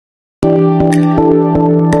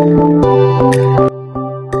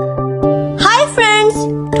Hi friends,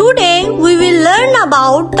 today we will learn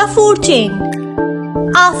about the food chain.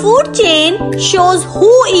 Our food chain shows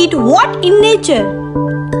who eat what in nature.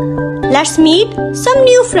 Let's meet some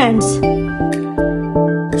new friends.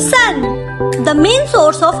 Sun, the main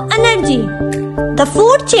source of energy. The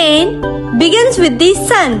food chain begins with the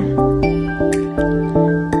sun.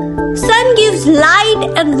 Sun gives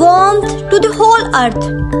light and warmth to the whole earth,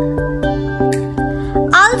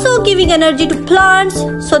 also giving energy to plants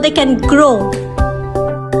so they can grow.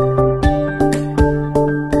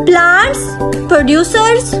 Plants,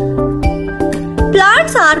 producers.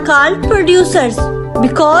 Plants are called producers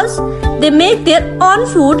because they make their own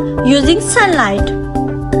food using sunlight.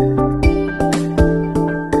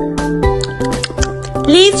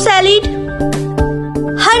 Leaf salad.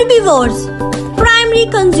 Herbivores, primary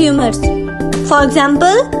consumers. For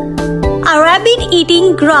example, a rabbit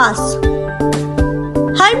eating grass.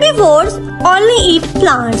 Herbivores only eat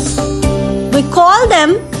plants. We call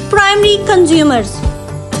them primary consumers.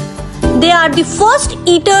 They are the first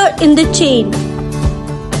eater in the chain.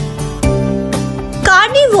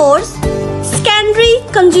 Carnivores, secondary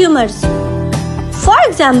consumers. For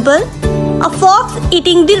example, a fox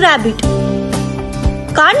eating the rabbit.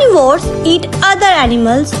 Carnivores eat other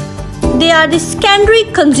animals. They are the secondary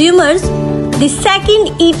consumers, the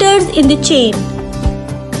second eaters in the chain.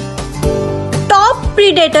 Top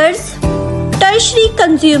predators, tertiary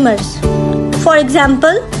consumers. For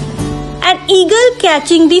example, an eagle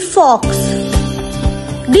catching the fox.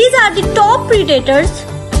 These are the top predators.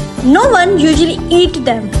 No one usually eats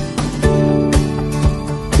them.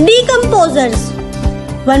 Decomposers.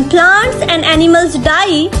 When plants and animals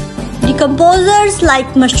die, decomposers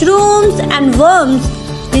like mushrooms and worms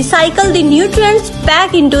recycle the nutrients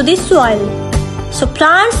back into the soil, so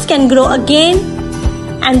plants can grow again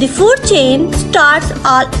and the food chain starts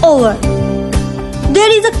all over.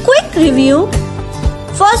 There is a quick review.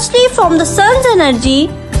 Firstly, from the sun's energy,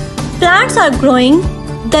 plants are growing,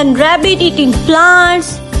 then rabbit eating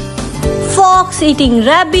plants, fox eating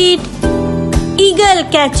rabbit, eagle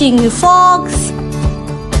catching the fox,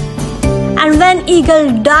 and when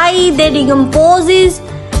eagle die, they decomposes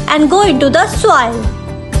and go into the soil.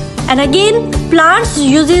 And again, plants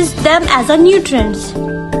uses them as a nutrients.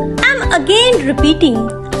 I'm again repeating.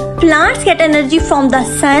 Plants get energy from the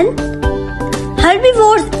sun.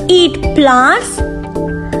 Herbivores eat plants.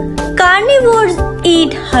 Carnivores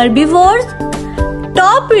eat herbivores.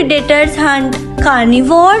 Top predators hunt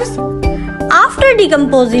carnivores. After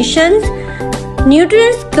decomposition,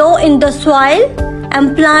 nutrients go in the soil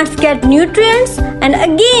and plants get nutrients and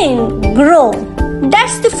again grow.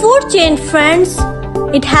 That's the food chain, friends.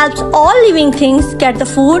 It helps all living things get the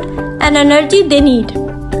food and energy they need.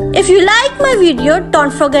 If you like my video,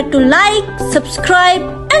 don't forget to like, subscribe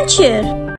and share.